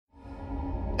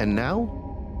And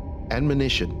now,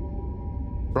 admonition,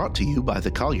 brought to you by the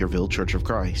Collierville Church of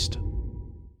Christ.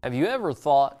 Have you ever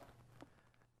thought,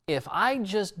 if I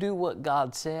just do what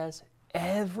God says,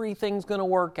 everything's going to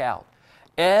work out.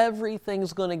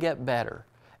 Everything's going to get better.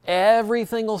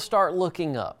 Everything will start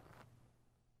looking up.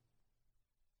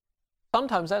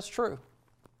 Sometimes that's true,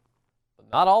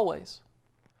 but not always.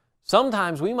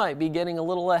 Sometimes we might be getting a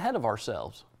little ahead of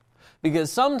ourselves,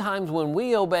 because sometimes when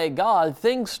we obey God,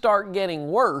 things start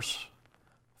getting worse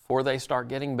before they start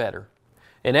getting better.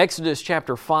 In Exodus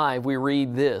chapter 5, we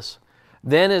read this.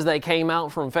 Then as they came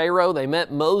out from Pharaoh, they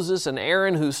met Moses and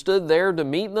Aaron, who stood there to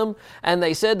meet them. And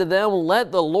they said to them,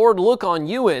 "Let the Lord look on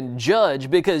you and judge,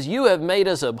 because you have made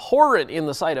us abhorrent in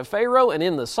the sight of Pharaoh and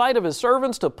in the sight of his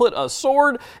servants, to put a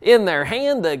sword in their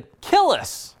hand to kill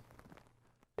us."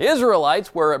 The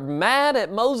Israelites were mad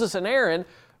at Moses and Aaron,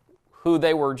 who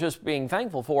they were just being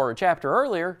thankful for a chapter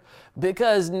earlier,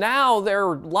 because now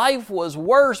their life was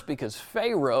worse because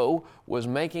Pharaoh was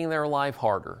making their life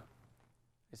harder.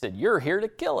 He said, "You're here to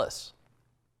kill us."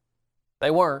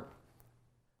 They weren't.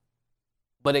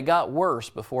 But it got worse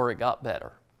before it got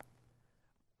better.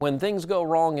 When things go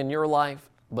wrong in your life,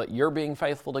 but you're being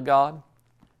faithful to God,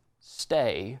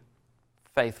 stay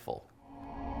faithful.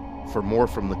 For more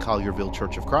from the Collierville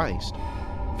Church of Christ,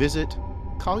 visit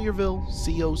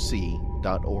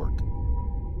colliervillecoc.org.